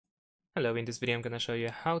Hello, in this video I'm going to show you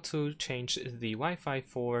how to change the Wi-Fi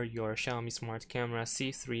for your Xiaomi Smart Camera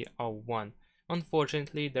C301.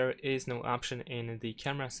 Unfortunately, there is no option in the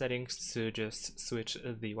camera settings to just switch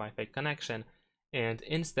the Wi-Fi connection, and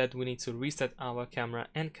instead we need to reset our camera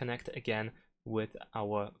and connect again with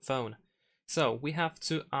our phone. So we have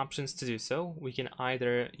two options to do so. We can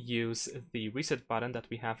either use the reset button that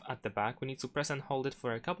we have at the back. We need to press and hold it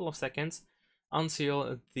for a couple of seconds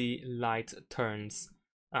until the light turns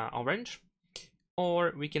orange,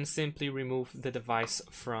 or we can simply remove the device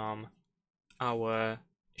from our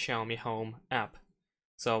Xiaomi Home app.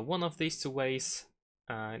 So one of these two ways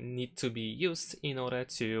need to be used in order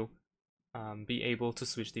to be able to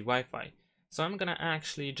switch the Wi-Fi. So I'm gonna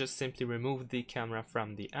actually just simply remove the camera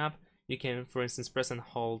from the app. You can, for instance, press and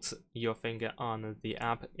hold your finger on the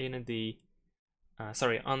app in the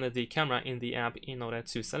on the camera in the app in order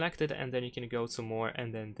to select it, and then you can go to more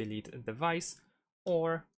and then delete device,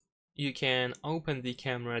 or you can open the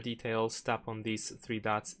camera details, tap on these three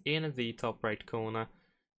dots in the top right corner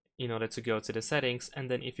in order to go to the settings, and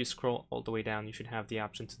then if you scroll all the way down you should have the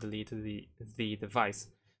option to delete the device.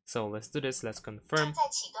 So let's do this, let's confirm,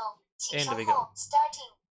 and there we go.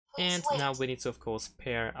 And now we need to of course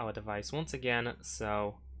pair our device once again,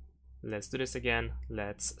 so let's do this again.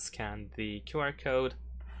 Let's scan the QR code.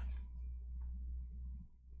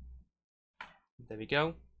 There we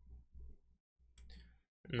go.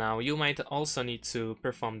 Now you might also need to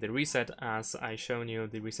perform the reset, as I shown you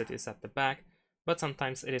the reset is at the back, but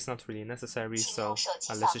sometimes it is not really necessary, so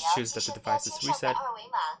let's just choose that the device is reset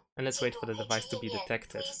and let's wait for the device to be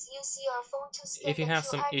detected. If you have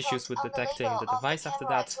some issues with detecting the device after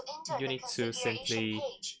that, you need to simply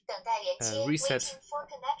reset.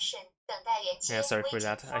 Yeah, sorry for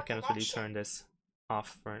that, I cannot really turn this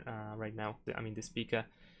off for, right now, the speaker.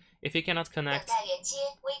 If you cannot connect,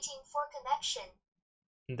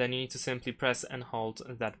 then you need to simply press and hold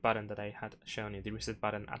that button that I had shown you, the reset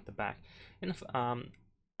button at the back. And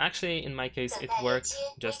actually, in my case, it worked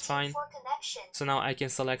just fine. So now I can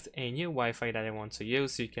select a new Wi-Fi that I want to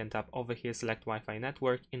use. You can tap over here, select Wi-Fi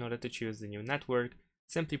network. In order to choose the new network,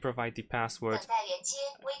 simply provide the password,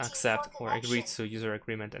 accept or agree to user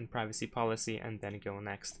agreement and privacy policy, and then go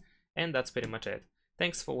next. And that's pretty much it.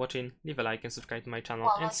 Thanks for watching, leave a like and subscribe to my channel,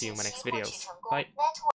 and see you in my next videos. Bye!